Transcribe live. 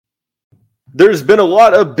There's been a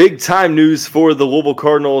lot of big-time news for the Louisville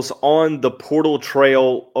Cardinals on the portal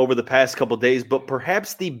trail over the past couple of days, but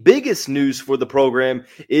perhaps the biggest news for the program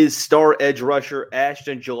is star edge rusher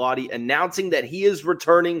Ashton Gillotte announcing that he is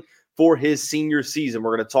returning for his senior season.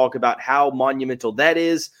 We're going to talk about how monumental that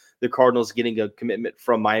is, the Cardinals getting a commitment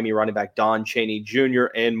from Miami running back Don Chaney Jr.,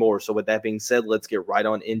 and more. So with that being said, let's get right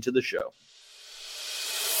on into the show.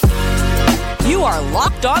 You are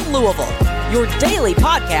Locked On Louisville, your daily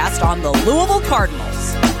podcast on the Louisville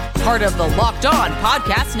Cardinals. Part of the Locked On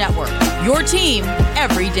Podcast Network, your team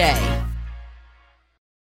every day.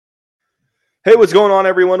 Hey, what's going on,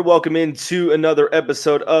 everyone? Welcome into another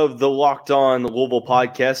episode of the Locked On Louisville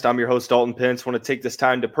podcast. I'm your host, Dalton Pence. I want to take this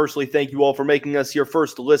time to personally thank you all for making us your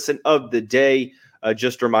first listen of the day.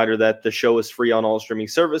 Just a reminder that the show is free on all streaming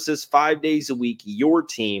services, 5 days a week, your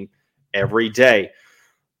team every day.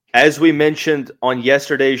 As we mentioned on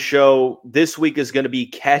yesterday's show, this week is going to be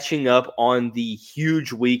catching up on the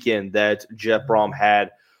huge weekend that Jeff Brom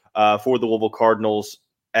had for the Louisville Cardinals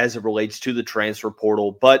as it relates to the transfer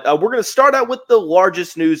portal. But we're going to start out with the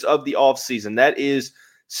largest news of the offseason. That is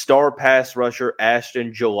star pass rusher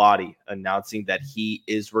Ashton Gillotte announcing that he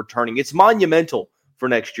is returning. It's monumental for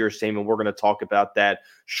next year's team, and we're going to talk about that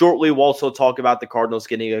shortly. We'll also talk about the Cardinals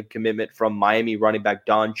getting a commitment from Miami running back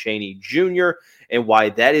Don Chaney Jr. and why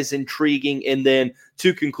that is intriguing. And then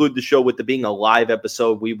to conclude the show with it being a live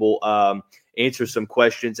episode, we will answer some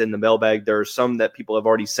questions in the mailbag. There are some that people have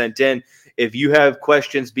already sent in. If you have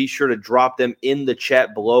questions, be sure to drop them in the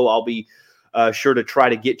chat below. I'll be sure to try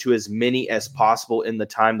to get to as many as possible in the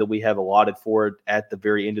time that we have allotted for it at the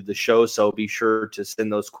very end of the show. So be sure to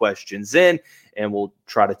send those questions in, and we'll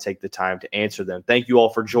try to take the time to answer them. Thank you all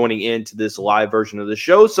for joining in to this live version of the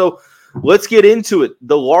show. So let's get into it.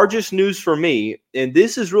 The largest news for me, and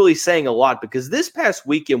this is really saying a lot because this past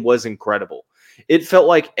weekend was incredible. It felt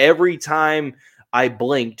like every time I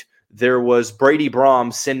blinked, there was Brady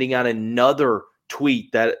Brom sending out another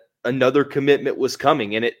tweet that another commitment was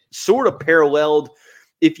coming. And it sort of paralleled,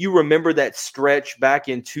 if you remember that stretch back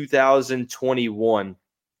in 2021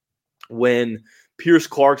 when Pierce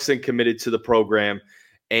Clarkson committed to the program.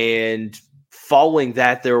 And following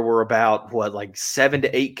that, there were about, 7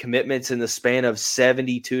 to 8 commitments in the span of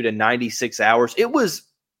 72 to 96 hours. It was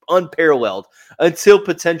unparalleled until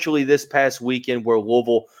potentially this past weekend where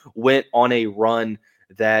Louisville went on a run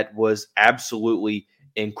that was absolutely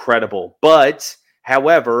incredible. But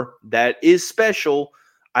however, that is special.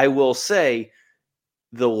 I will say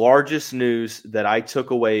the largest news that I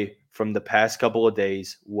took away from the past couple of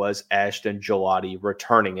days was Ashton Gillotte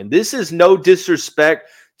returning. And this is no disrespect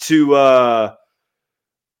to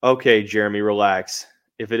okay, Jeremy, relax.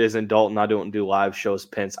 If it isn't Dalton, I don't do live shows,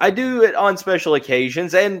 Pence. I do it on special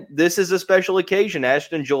occasions, and this is a special occasion.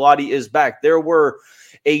 Ashton Gillotte is back. There were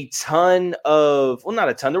a ton of, not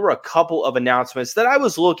a ton, there were a couple of announcements that I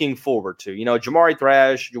was looking forward to. You know, Jamari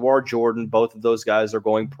Thrash, Jawar Jordan, both of those guys are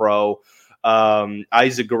going pro.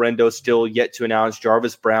 Isaac Garendo still yet to announce.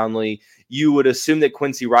 Jarvis Brownlee. You would assume that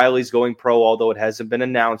Quincy Riley's going pro, although it hasn't been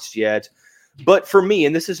announced yet. But for me,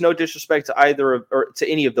 and this is no disrespect to either or to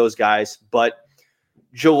any of those guys, but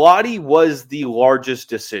Gillotte was the largest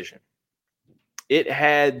decision. It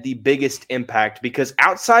had the biggest impact because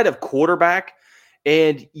outside of quarterback,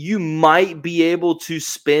 and you might be able to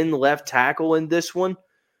spin left tackle in this one,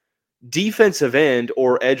 defensive end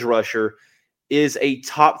or edge rusher is a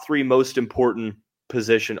top 3 most important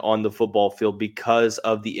position on the football field because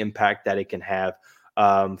of the impact that it can have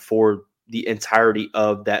for the entirety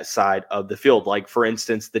of that side of the field. Like, for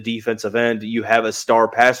instance, the defensive end, you have a star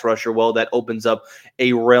pass rusher. Well, that opens up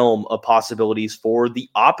a realm of possibilities for the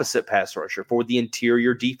opposite pass rusher, for the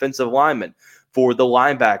interior defensive lineman, for the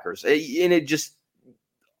linebackers. And it just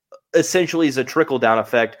essentially is a trickle-down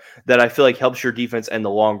effect that I feel like helps your defense in the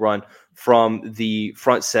long run from the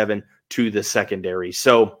front 7 to the secondary.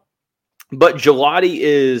 So, but Gillotte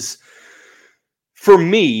is, for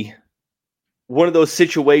me, one of those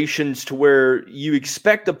situations to where you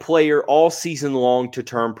expect a player all season long to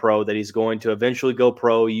turn pro, that he's going to eventually go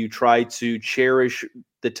pro. You try to cherish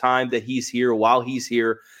the time that he's here while he's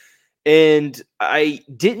here. And I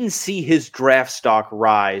didn't see his draft stock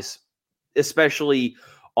rise, especially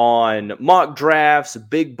on mock drafts,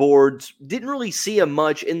 big boards. Didn't really see him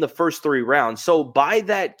much in the first 3 rounds. So by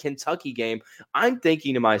that Kentucky game, I'm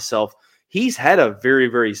thinking to myself, he's had a very,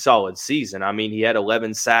 very solid season. I mean, he had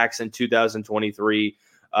 11 sacks in 2023,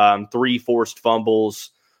 3 forced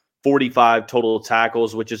fumbles, 45 total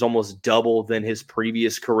tackles, which is almost double than his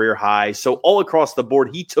previous career high. So all across the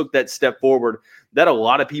board, he took that step forward that a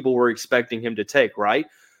lot of people were expecting him to take, right?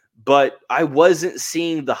 But I wasn't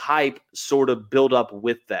seeing the hype sort of build up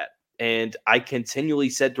with that. And I continually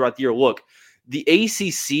said throughout the year, look, the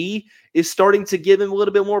ACC is starting to give him a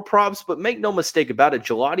little bit more props, but make no mistake about it,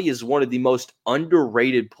 Gillotte is one of the most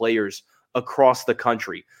underrated players across the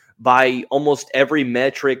country. By almost every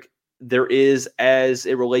metric there is as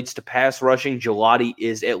it relates to pass rushing, Gillotte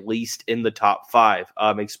is at least in the top 5,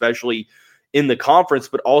 especially in the conference,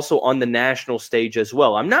 but also on the national stage as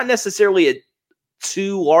well. I'm not necessarily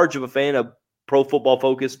too large of a fan of Pro Football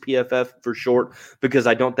Focus, PFF for short, because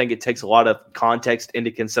I don't think it takes a lot of context into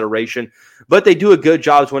consideration. But they do a good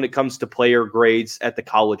job when it comes to player grades at the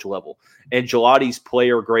college level. And Gillotte's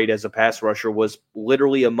player grade as a pass rusher was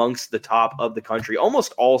literally amongst the top of the country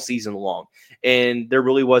almost all season long. And there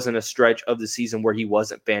really wasn't a stretch of the season where he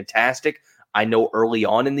wasn't fantastic. I know early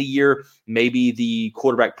on in the year, maybe the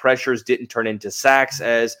quarterback pressures didn't turn into sacks,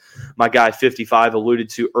 as my guy 55 alluded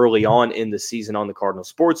to early on in the season on the Cardinal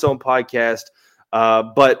Sports Zone podcast.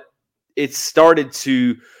 But it started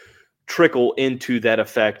to trickle into that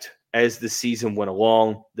effect as the season went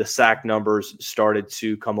along. The sack numbers started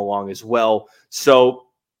to come along as well. So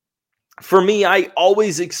for me, I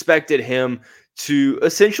always expected him to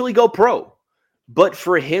essentially go pro. But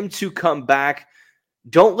for him to come back,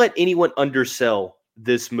 don't let anyone undersell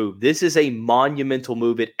this move. This is a monumental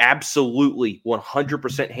move. It absolutely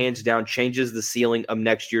 100% hands down changes the ceiling of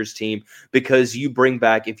next year's team, because you bring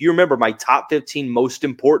back, if you remember, my top 15 most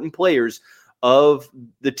important players of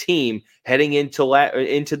the team heading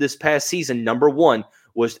into this past season, number 1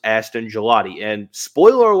 was Ashton Gillotte. And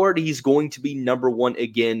spoiler alert, he's going to be number 1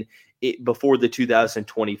 again before the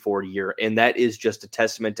 2024 year. And that is just a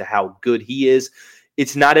testament to how good he is.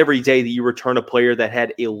 It's not every day that you return a player that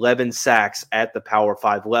had 11 sacks at the Power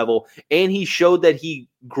 5 level, and he showed that he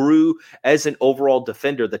grew as an overall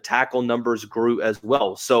defender. The tackle numbers grew as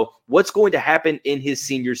well. So what's going to happen in his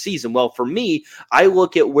senior season? Well, for me, I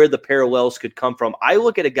look at where the parallels could come from. I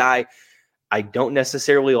look at a guy, I don't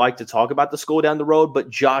necessarily like to talk about the school down the road, but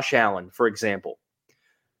Josh Allen, for example.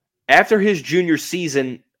 After his junior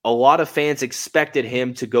season, a lot of fans expected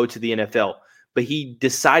him to go to the NFL. But he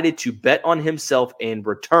decided to bet on himself and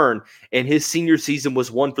return. And his senior season was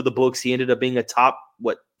one for the books. He ended up being a top,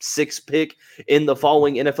 6 pick in the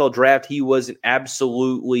following NFL draft. He was an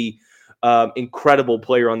absolutely incredible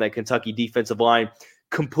player on that Kentucky defensive line.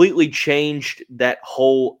 Completely changed that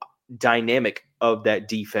whole dynamic of that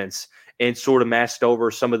defense and sort of masked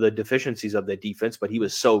over some of the deficiencies of that defense. But he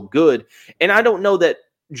was so good. And I don't know that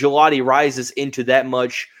Gillotte rises into that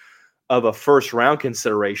much of a first-round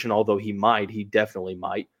consideration, although he definitely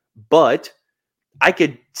might. But I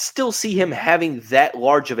could still see him having that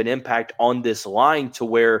large of an impact on this line, to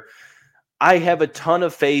where I have a ton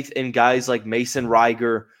of faith in guys like Mason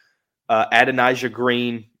Reiger, Adonijah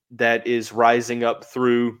Green, that is rising up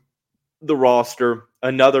through the roster.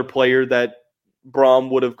 Another player that Brom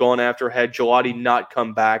would have gone after had Gillotte not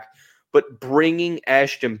come back. But bringing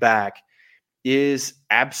Ashton back is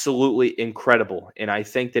absolutely incredible. And I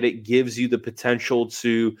think that it gives you the potential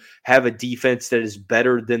to have a defense that is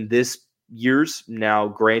better than this year's. Now,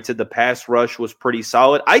 granted, the pass rush was pretty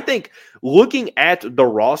solid. I think looking at the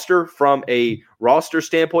roster from a roster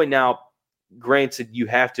standpoint, now, granted, you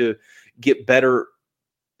have to get better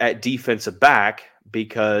at defensive back,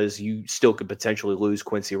 because you still could potentially lose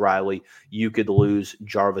Quincy Riley. You could lose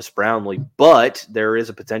Jarvis Brownlee, but there is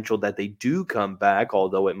a potential that they do come back,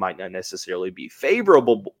 although it might not necessarily be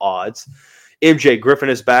favorable odds. MJ Griffin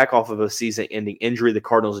is back off of a season-ending injury. The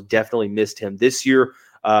Cardinals definitely missed him this year.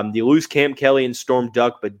 You lose Cam Kelly and Storm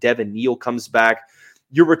Duck, but Devin Neal comes back.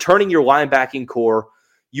 You're returning your linebacking core.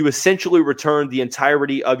 You essentially return the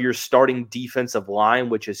entirety of your starting defensive line,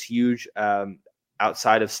 which is huge,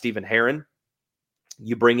 outside of Stephen Herron.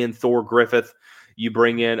 You bring in Thor Griffith. You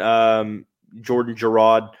bring in Jordan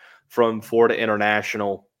Gerard from Florida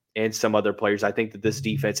International and some other players. I think that this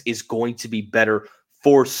defense is going to be better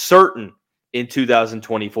for certain in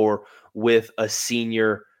 2024 with a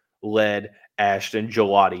senior-led Ashton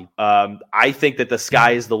Gillotte. I think that the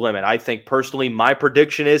sky is the limit. I think personally my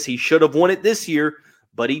prediction is he should have won it this year,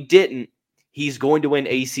 but he didn't. He's going to win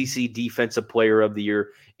ACC Defensive Player of the Year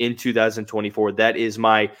in 2024. That is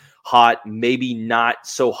my hot, maybe not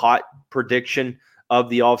so hot prediction of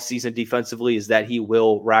the offseason defensively, is that he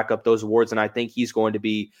will rack up those awards. And I think he's going to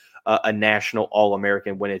be a national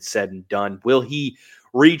All-American when it's said and done. Will he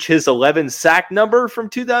reach his 11 sack number from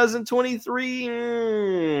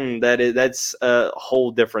 2023? That's a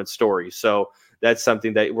whole different story. So that's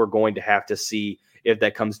something that we're going to have to see if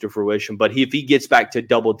that comes to fruition. But if he gets back to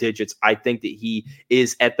double digits, I think that he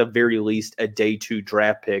is at the very least a day 2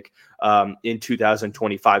 draft pick in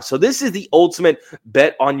 2025. So this is the ultimate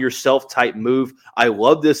bet on yourself type move. I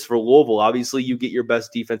love this for Louisville. Obviously, you get your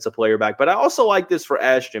best defensive player back, but I also like this for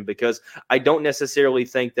Ashton because I don't necessarily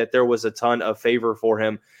think that there was a ton of favor for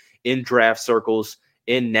him in draft circles,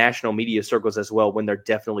 in national media circles as well, when there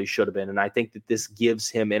definitely should have been. And I think that this gives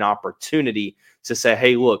him an opportunity to say,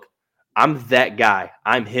 hey, look, I'm that guy.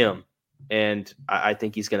 I'm him. And I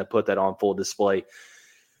think he's going to put that on full display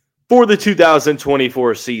for the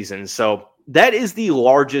 2024 season. So that is the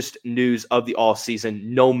largest news of the offseason,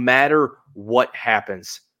 no matter what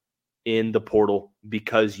happens in the portal,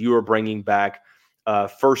 because you are bringing back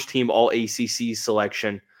first-team All-ACC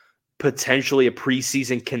selection, potentially a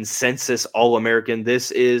preseason consensus All-American.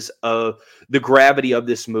 This is the gravity of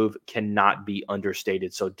this move cannot be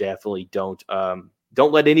understated. So definitely don't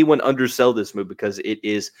let anyone undersell this move because it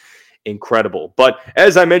is incredible. But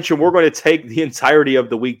as I mentioned, we're going to take the entirety of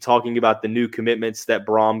the week talking about the new commitments that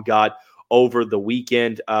Brom got over the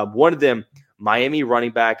weekend. One of them, Miami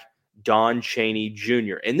running back Don Chaney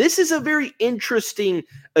Jr. And this is a very interesting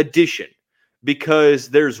addition because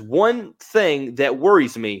there's one thing that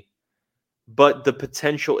worries me, but the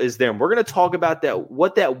potential is there. And we're going to talk about that,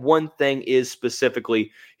 what that one thing is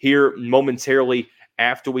specifically here momentarily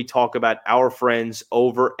after we talk about our friends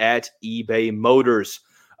over at eBay Motors.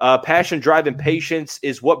 Passion, drive, and patience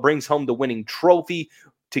is what brings home the winning trophy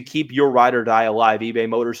to keep your ride or die alive. eBay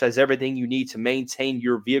Motors has everything you need to maintain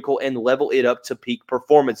your vehicle and level it up to peak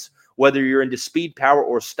performance. Whether you're into speed, power,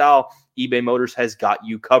 or style, eBay Motors has got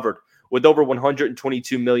you covered. With over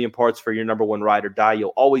 122 million parts for your number one ride or die, you'll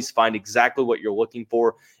always find exactly what you're looking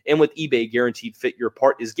for. And with eBay Guaranteed Fit, your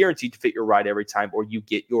part is guaranteed to fit your ride every time or you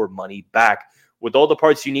get your money back. With all the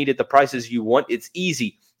parts you need at the prices you want, it's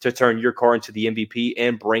easy to turn your car into the MVP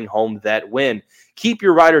and bring home that win. Keep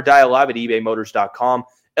your ride or die alive at ebaymotors.com.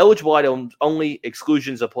 Eligible items only,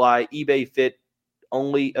 exclusions apply. eBay Fit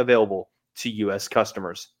only available to U.S.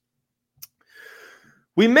 customers.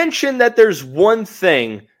 We mentioned that there's one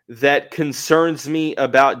thing that concerns me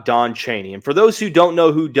about Don Chaney. And for those who don't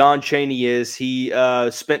know who Don Chaney is, he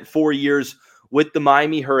spent 4 years with the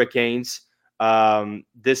Miami Hurricanes.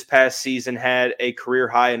 This past season had a career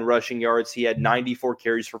high in rushing yards. He had 94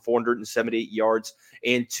 carries for 478 yards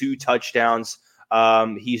and 2 touchdowns.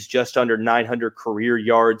 He's just under 900 career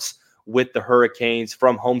yards with the Hurricanes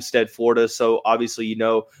from Homestead, Florida. So obviously, you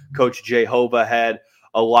know, Coach Jehovah had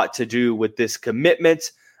a lot to do with this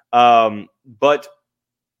commitment. But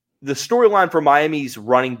the storyline for Miami's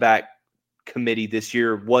running back committee this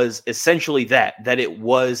year was essentially that it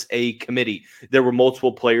was a committee. There were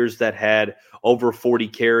multiple players that had over 40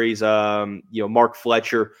 carries. Mark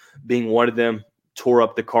Fletcher being one of them, tore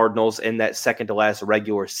up the Cardinals in that second to last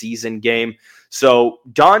regular season game. So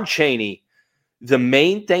Don Chaney, the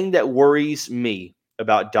main thing that worries me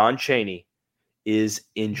about Don Chaney is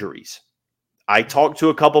injuries. I talked to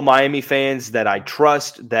a couple Miami fans that I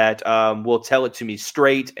trust that will tell it to me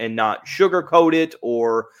straight and not sugarcoat it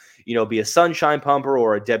or, be a sunshine pumper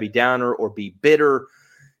or a Debbie Downer or be bitter.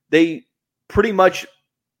 They pretty much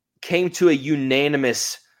came to a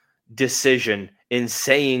unanimous decision in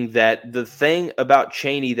saying that the thing about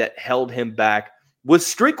Chaney that held him back was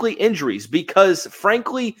strictly injuries because,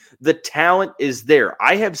 frankly, the talent is there.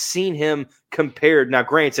 I have seen him compared. Now,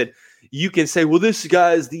 granted, you can say, well, this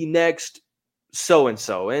guy is the next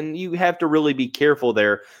so-and-so, and you have to really be careful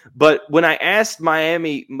there. But when I asked my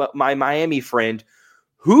Miami friend,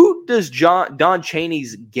 who does Don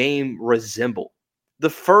Chaney's game resemble? The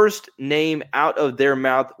first name out of their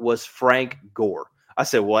mouth was Frank Gore. I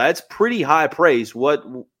said, well, that's pretty high praise.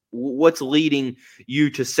 What's leading you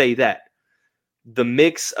to say that? The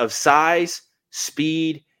mix of size,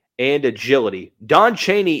 speed, and agility. Don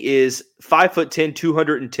Chaney is 5'10",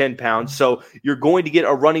 210 pounds. So you're going to get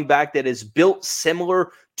a running back that is built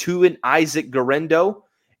similar to an Isaac Guerendo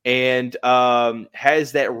and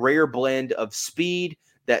has that rare blend of speed,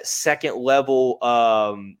 that second level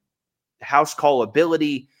house call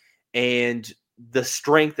ability, and the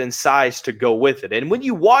strength and size to go with it. And when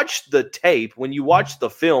you watch the tape, when you watch the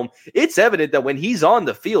film, it's evident that when he's on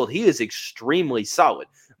the field, he is extremely solid.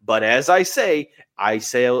 But as I said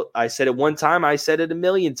it one time, I said it a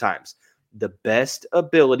million times. The best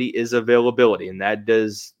ability is availability, and that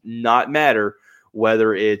does not matter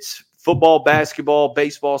whether it's football, basketball,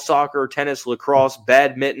 baseball, soccer, tennis, lacrosse,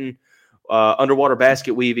 badminton, underwater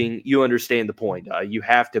basket weaving. You understand the point. You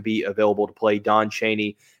have to be available to play. Don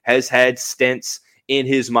Chaney has had stints in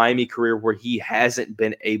his Miami career where he hasn't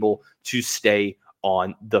been able to stay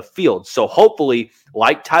on the field. So hopefully,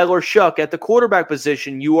 like Tyler Shuck at the quarterback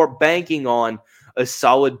position, you are banking on a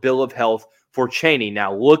solid bill of health for Chaney.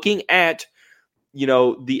 Now, looking at,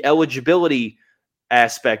 the eligibility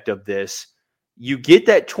aspect of this, you get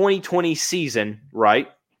that 2020 season, right?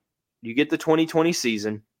 You get the 2020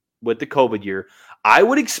 season with the COVID year. I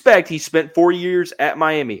would expect he spent 4 years at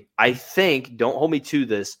Miami. I think, don't hold me to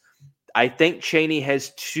this, I think Chaney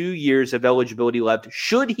has 2 years of eligibility left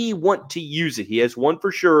should he want to use it. He has one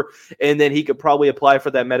for sure, and then he could probably apply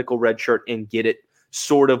for that medical red shirt and get it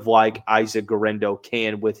sort of like Isaac Guerendo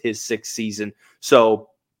can with his 6th season. So,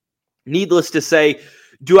 needless to say,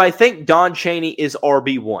 do I think Don Chaney is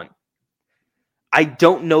RB1? I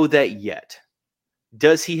don't know that yet.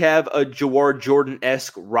 Does he have a Jawar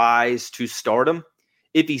Jordan-esque rise to stardom?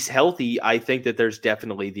 If he's healthy, I think that there's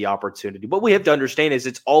definitely the opportunity. What we have to understand is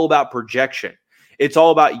it's all about projection. It's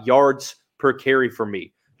all about yards per carry for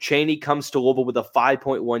me. Chaney comes to Louisville with a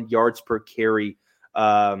 5.1 yards per carry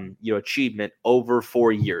achievement over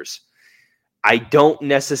 4 years. I don't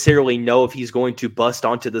necessarily know if he's going to bust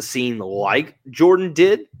onto the scene like Jordan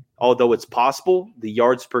did, although it's possible. The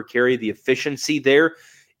yards per carry, the efficiency there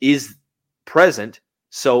is present.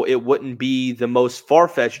 So it wouldn't be the most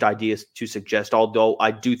far-fetched idea to suggest, although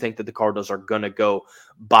I do think that the Cardinals are going to go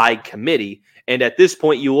by committee. And at this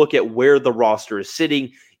point, you look at where the roster is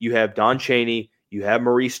sitting. You have Don Chaney. You have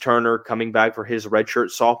Maurice Turner coming back for his redshirt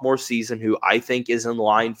sophomore season, who I think is in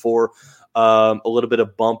line for a little bit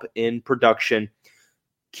of bump in production.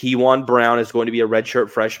 Keywan Brown is going to be a redshirt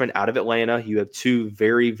freshman out of Atlanta. You have 2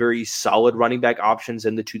 very, very solid running back options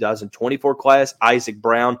in the 2024 class. Isaac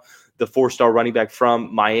Brown, the 4-star running back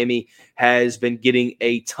from Miami, has been getting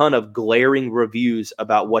a ton of glaring reviews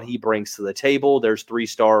about what he brings to the table. There's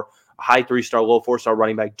high 3-star, low 4-star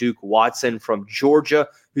running back Duke Watson from Georgia,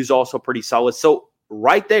 who's also pretty solid. So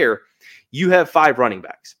right there, you have 5 running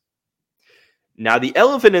backs. Now, the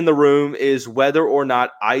elephant in the room is whether or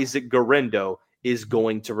not Isaac Guerendo is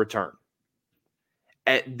going to return.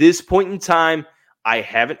 At this point in time, I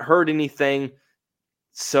haven't heard anything.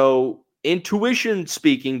 So intuition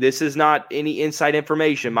speaking, this is not any inside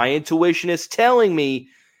information. My intuition is telling me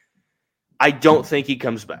I don't think he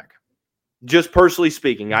comes back. Just personally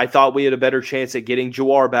speaking, I thought we had a better chance at getting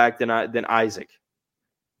Jawar back than Isaac.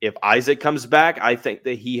 If Isaac comes back, I think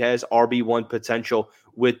that he has RB1 potential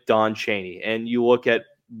with Don Chaney. And you look at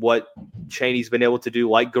what Chaney's been able to do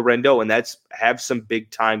like Guerendo, and that's have some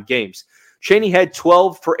big-time games. Chaney had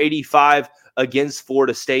 12 for 85 against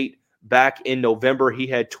Florida State back in November. He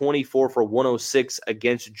had 24 for 106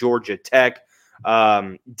 against Georgia Tech.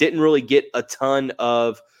 Didn't really get a ton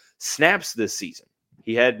of snaps this season.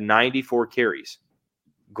 He had 94 carries.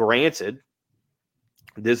 Granted,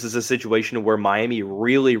 this is a situation where Miami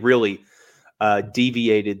really, really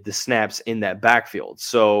deviated the snaps in that backfield.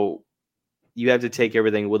 So you have to take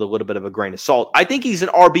everything with a little bit of a grain of salt. I think he's an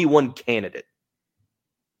RB1 candidate,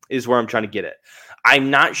 is where I'm trying to get at. I'm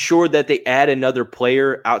not sure that they add another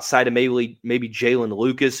player outside of maybe Jalen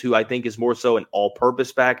Lucas, who I think is more so an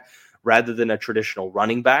all-purpose back rather than a traditional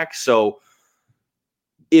running back. So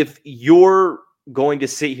if you're going to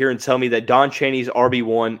sit here and tell me that Don Chaney's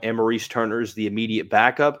RB1 and Maurice Turner's the immediate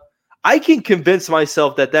backup, I can convince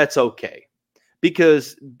myself that that's okay,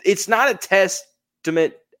 because it's not a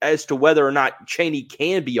testament as to whether or not Chaney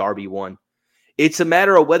can be RB1. It's a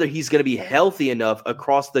matter of whether he's going to be healthy enough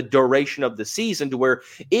across the duration of the season to where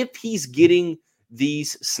if he's getting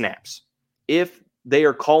these snaps, if they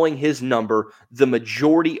are calling his number the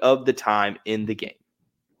majority of the time in the game.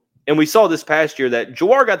 And we saw this past year that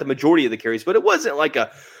Jawar got the majority of the carries, but it wasn't like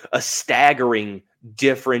a staggering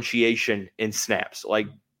differentiation in snaps. Like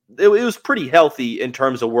it was pretty healthy in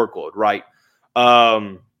terms of workload, right?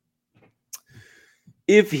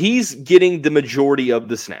 If he's getting the majority of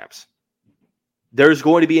the snaps, there's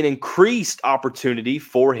going to be an increased opportunity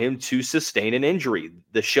for him to sustain an injury.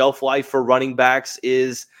 The shelf life for running backs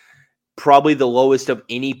is probably the lowest of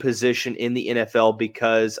any position in the NFL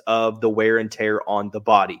because of the wear and tear on the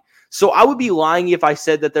body. So I would be lying if I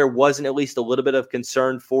said that there wasn't at least a little bit of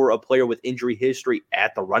concern for a player with injury history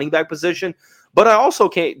at the running back position. But I also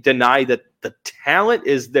can't deny that the talent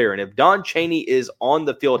is there. And if Don Chaney is on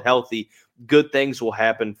the field healthy, good things will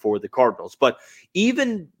happen for the Cardinals. But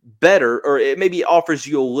even better, or it maybe offers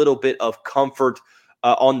you a little bit of comfort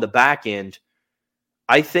on the back end,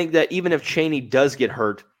 I think that even if Chaney does get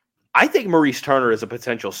hurt, I think Maurice Turner is a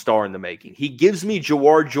potential star in the making. He gives me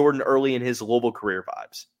Jawar Jordan early in his Louisville career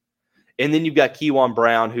vibes. And then you've got Keywan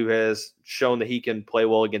Brown, who has shown that he can play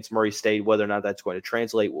well against Murray State. Whether or not that's going to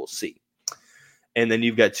translate, we'll see. And then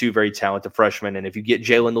you've got two very talented freshmen. And if you get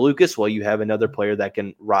Jalen Lucas, well, you have another player that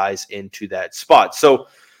can rise into that spot. So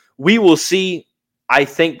we will see. I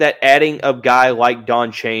think that adding a guy like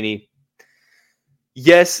Don Chaney,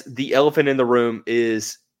 yes, the elephant in the room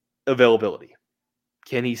is availability.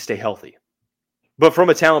 Can he stay healthy? But from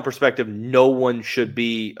a talent perspective, no one should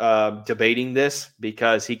be debating this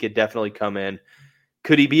because he could definitely come in.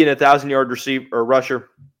 Could he be an 1,000-yard receiver or rusher?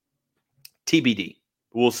 TBD.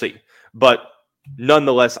 We'll see. But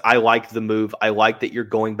nonetheless, I like the move. I like that you're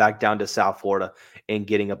going back down to South Florida and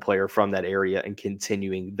getting a player from that area and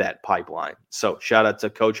continuing that pipeline. So shout out to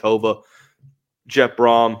Coach Hova, Jeff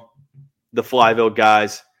Brom, the Flyville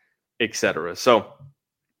guys, etc. So,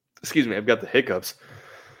 excuse me, I've got the hiccups.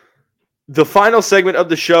 The final segment of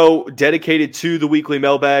the show dedicated to the weekly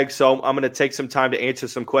mailbag. So I'm going to take some time to answer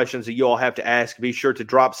some questions that you all have to ask. Be sure to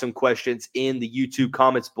drop some questions in the YouTube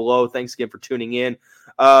comments below. Thanks again for tuning in.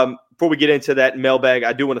 Before we get into that mailbag,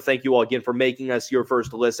 I do want to thank you all again for making us your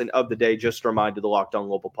first listen of the day. Just a reminder, the Locked On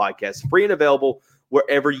Louisville podcast, free and available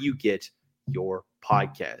wherever you get your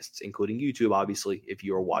podcasts, including YouTube, obviously, if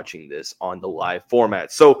you are watching this on the live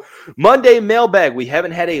format. So Monday mailbag. We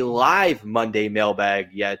haven't had a live Monday mailbag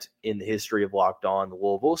yet in the history of Locked On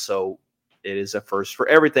Louisville, so it is a first for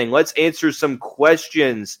everything. Let's answer some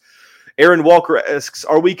questions. Aaron Walker asks,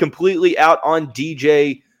 are we completely out on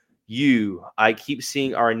DJU? I keep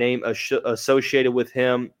seeing our name associated with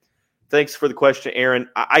him. Thanks for the question, Aaron.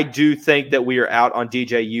 I do think that we are out on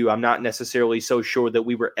DJU. I'm not necessarily so sure that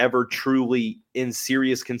we were ever truly in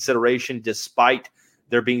serious consideration, despite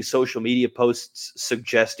there being social media posts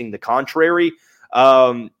suggesting the contrary.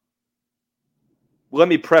 Let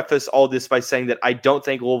me preface all this by saying that I don't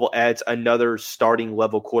think Louisville adds another starting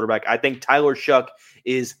level quarterback. I think Tyler Shuck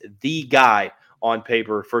is the guy on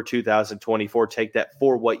paper for 2024. Take that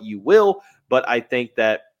for what you will, but I think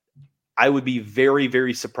that I would be very,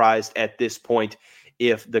 very surprised at this point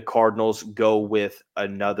if the Cardinals go with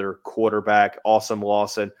another quarterback. Awesome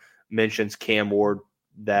Lawson mentions Cam Ward.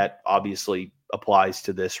 That obviously applies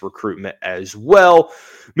to this recruitment as well.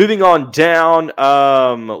 Moving on down,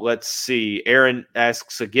 let's see. Aaron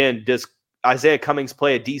asks again, does Isaiah Cummings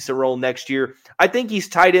play a decent role next year? I think he's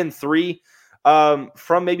tight end 3.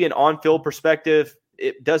 From maybe an on-field perspective,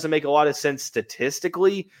 it doesn't make a lot of sense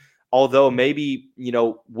statistically. Although maybe,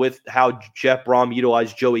 with how Jeff Brom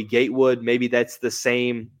utilized Joey Gatewood, maybe that's the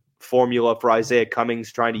same formula for Isaiah Cummings,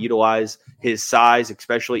 trying to utilize his size,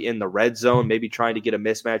 especially in the red zone, maybe trying to get a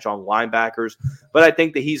mismatch on linebackers. But I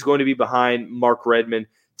think that he's going to be behind Mark Redmond,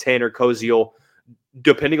 Tanner Koziel,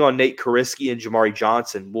 depending on Nate Kariski and Jamari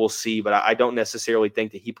Johnson. We'll see, but I don't necessarily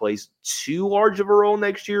think that he plays too large of a role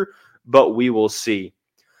next year, but we will see.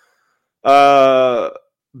 Babu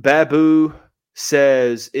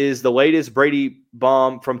says, is the latest Brady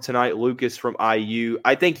bomb from tonight Lucas from IU?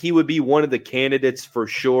 I think he would be one of the candidates for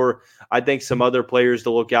sure. I think some other players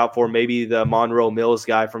to look out for, maybe the Monroe Mills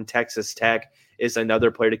guy from Texas Tech is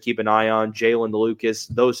another player to keep an eye on. Jalen Lucas,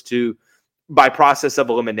 those two, by process of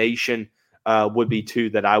elimination, would be two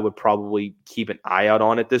that I would probably keep an eye out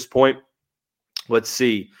on at this point. Let's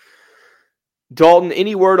see. Dalton,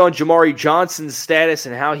 any word on Jamari Johnson's status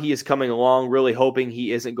and how he is coming along? Really hoping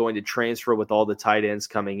he isn't going to transfer with all the tight ends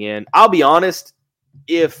coming in. I'll be honest,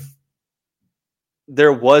 if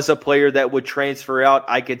there was a player that would transfer out,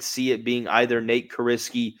 I could see it being either Nate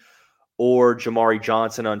Kariski or Jamari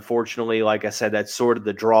Johnson. Unfortunately, like I said, that's sort of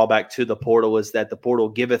the drawback to the portal, is that the portal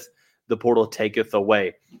giveth, the portal taketh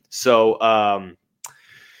away. So,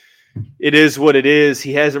 it is what it is.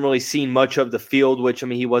 He hasn't really seen much of the field, which,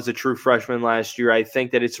 he was a true freshman last year. I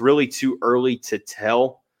think that it's really too early to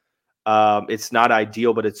tell. It's not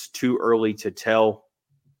ideal, but it's too early to tell.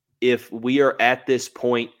 If we are at this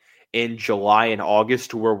point in July and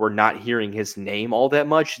August where we're not hearing his name all that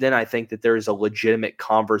much, then I think that there is a legitimate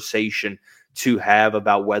conversation to have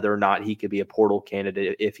about whether or not he could be a portal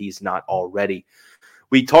candidate if he's not already.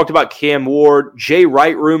 We talked about Cam Ward, Jay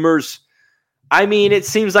Wright rumors. It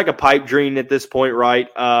seems like a pipe dream at this point, right?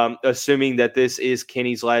 Assuming that this is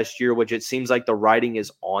Kenny's last year, which it seems like the writing is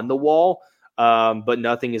on the wall, but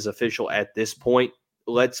nothing is official at this point.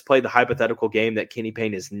 Let's play the hypothetical game that Kenny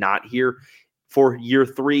Payne is not here for year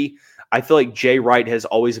 3. I feel like Jay Wright has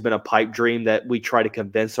always been a pipe dream that we try to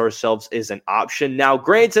convince ourselves is an option. Now,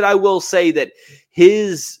 granted, I will say that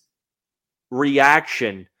his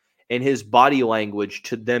reaction and his body language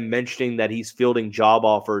to them mentioning that he's fielding job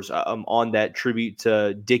offers on that tribute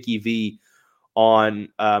to Dickie V on,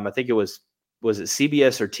 I think it was it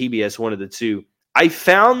CBS or TBS, one of the two. I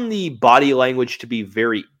found the body language to be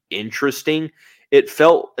very interesting. It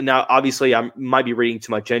felt, now obviously I might be reading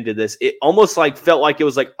too much into this, it almost felt like it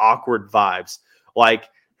was like awkward vibes. Like,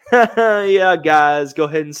 yeah, guys, go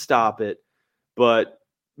ahead and stop it. But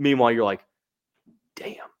meanwhile, you're like,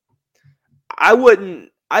 damn. I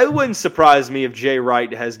wouldn't surprise me if Jay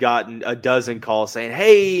Wright has gotten a dozen calls saying,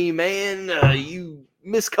 hey, man, you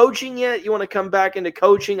miss coaching yet? You want to come back into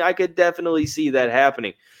coaching? I could definitely see that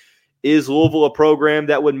happening. Is Louisville a program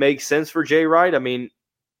that would make sense for Jay Wright? I mean,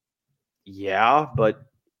 yeah, but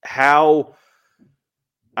how?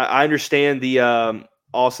 I understand the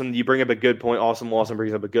Awesome. You bring up a good point. Awesome Lawson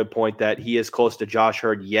brings up a good point that he is close to Josh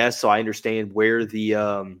Hurd. Yes, so I understand where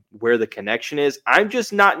the connection is. I'm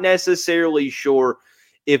just not necessarily sure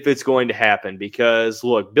if it's going to happen because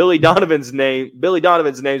look, Billy Donovan's name's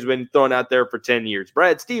been thrown out there for 10 years.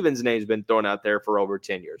 Brad Stevens' name's been thrown out there for over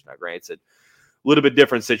 10 years. Now, granted, a little bit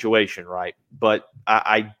different situation, right? But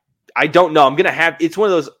I don't know. It's one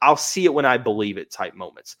of those I'll see it when I believe it type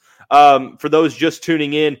moments. For those just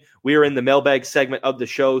tuning in, we are in the mailbag segment of the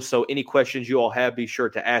show. So any questions you all have, be sure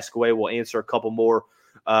to ask away. We'll answer a couple more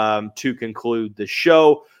to conclude the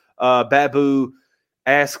show. Babu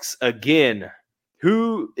asks again,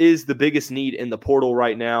 who is the biggest need in the portal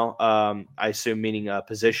right now? I assume meaning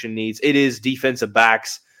position needs. It is defensive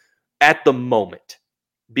backs at the moment,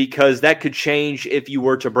 because that could change if you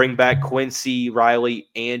were to bring back Quincy Riley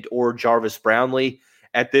and or Jarvis Brownlee.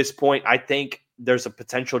 At this point, I think there's a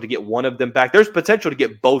potential to get one of them back. There's potential to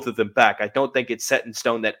get both of them back. I don't think it's set in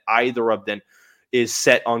stone that either of them is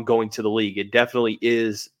set on going to the league. It definitely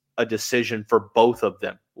is a decision for both of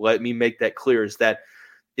them. Let me make that clear, is that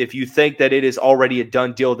if you think that it is already a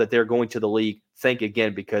done deal that they're going to the league, think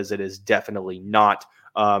again, because it is definitely not.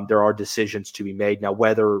 There are decisions to be made. Now,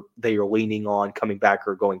 whether they are leaning on coming back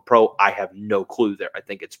or going pro, I have no clue there. I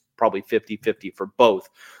think it's probably 50-50 for both.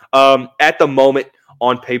 At the moment,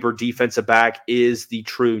 on paper, defensive back is the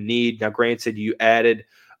true need. Now, granted, you added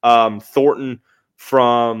Thornton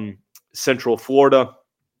from Central Florida.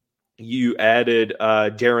 You added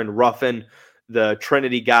Darren Ruffin, the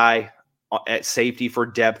Trinity guy, at safety for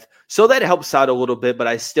depth. So that helps out a little bit, but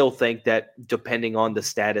I still think that depending on the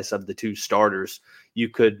status of the two starters, you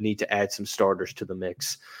could need to add some starters to the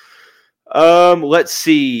mix. Let's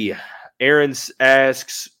see. Aaron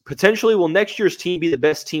asks, potentially will next year's team be the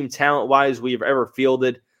best team talent-wise we have ever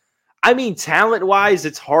fielded? I mean, talent-wise,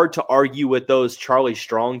 it's hard to argue with those Charlie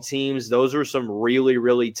Strong teams. Those are some really,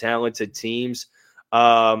 really talented teams.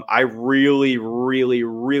 I really, really,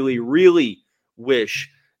 really, really wish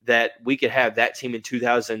that we could have that team in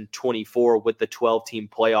 2024 with the 12-team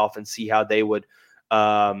playoff and see how they would,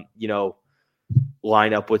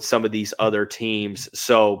 line up with some of these other teams.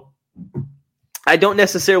 So I don't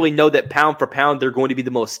necessarily know that pound for pound they're going to be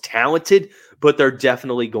the most talented, but they're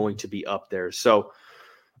definitely going to be up there. So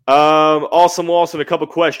awesome. A couple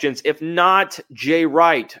questions. If not Jay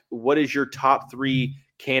Wright, what is your top three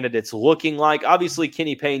candidates looking like? Obviously,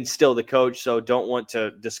 Kenny Payne's still the coach, so don't want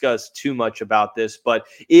to discuss too much about this. But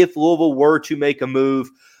if Louisville were to make a move,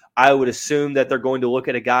 I would assume that they're going to look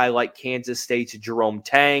at a guy like Kansas State's Jerome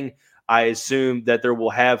Tang. I assume that there will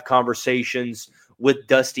have conversations with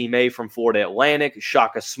Dusty May from Florida Atlantic.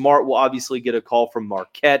 Shaka Smart will obviously get a call from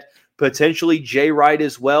Marquette. Potentially Jay Wright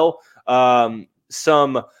as well.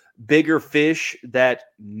 Some bigger fish that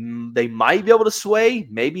they might be able to sway.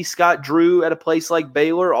 Maybe Scott Drew at a place like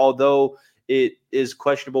Baylor, although it is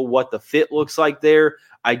questionable what the fit looks like there.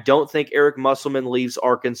 I don't think Eric Musselman leaves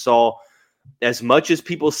Arkansas. As much as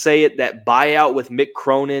people say it, that buyout with Mick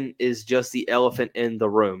Cronin is just the elephant in the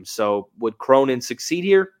room. So would Cronin succeed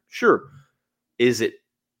here? Sure. Is it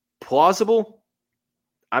plausible?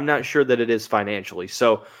 I'm not sure that it is financially.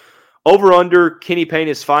 So over under, Kenny Payne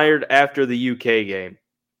is fired after the UK game.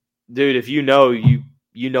 Dude, if you know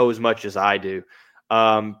as much as I do.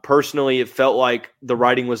 Personally, it felt like the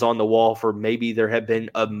writing was on the wall for maybe there had been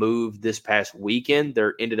a move this past weekend.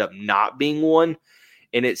 There ended up not being one.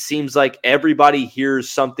 And it seems like everybody hears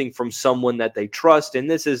something from someone that they trust.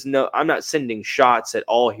 And I'm not sending shots at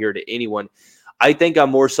all here to anyone. I think I'm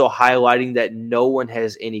more so highlighting that no one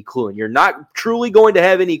has any clue. And you're not truly going to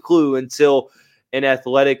have any clue until an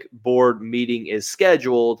athletic board meeting is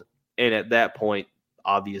scheduled. And at that point,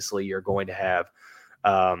 obviously, you're going to have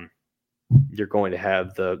the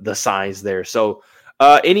signs there. So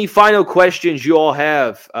any final questions you all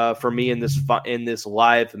have for me in this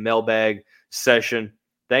live mailbag session?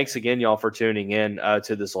 Thanks again, y'all, for tuning in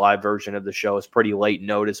to this live version of the show. It's pretty late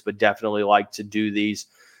notice, but definitely like to do these.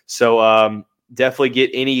 So definitely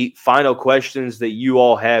get any final questions that you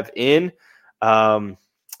all have in.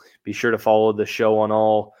 Be sure to follow the show on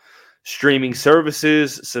all streaming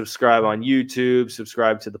services, subscribe on YouTube,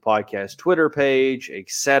 subscribe to the podcast Twitter page,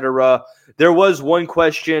 etc. There was one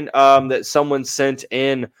question that someone sent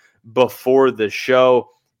in before the show.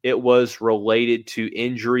 It was related to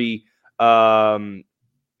injury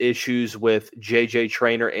issues with JJ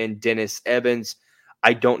Traynor and Dennis Evans.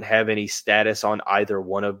 I don't have any status on either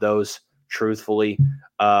one of those, truthfully.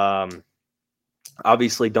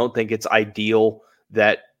 Obviously, don't think it's ideal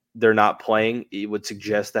that they're not playing. It would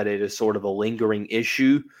suggest that it is sort of a lingering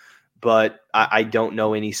issue, but I don't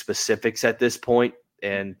know any specifics at this point.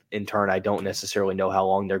 And in turn, I don't necessarily know how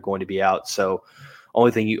long they're going to be out. So only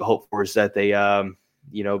thing you hope for is that they,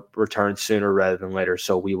 return sooner rather than later.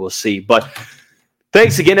 So we will see. But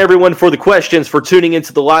thanks again, everyone, for the questions, for tuning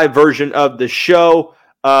into the live version of the show.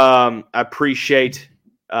 I appreciate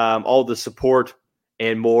all the support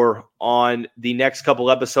and more. On the next couple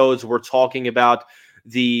episodes, we're talking about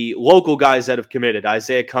the local guys that have committed,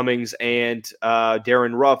 Isaiah Cummings and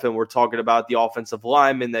Darren Ruff, and we're talking about the offensive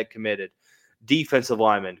linemen that committed, defensive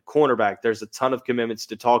linemen, cornerback. There's a ton of commitments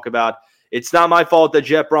to talk about. It's not my fault that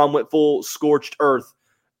Jeff Brom went full scorched earth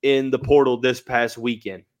in the portal this past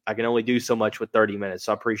weekend. I can only do so much with 30 minutes,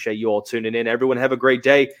 so I appreciate you all tuning in. Everyone have a great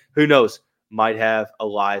day. Who knows? Might have a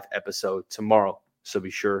live episode tomorrow, so be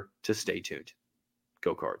sure to stay tuned.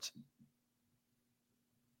 Go Cards.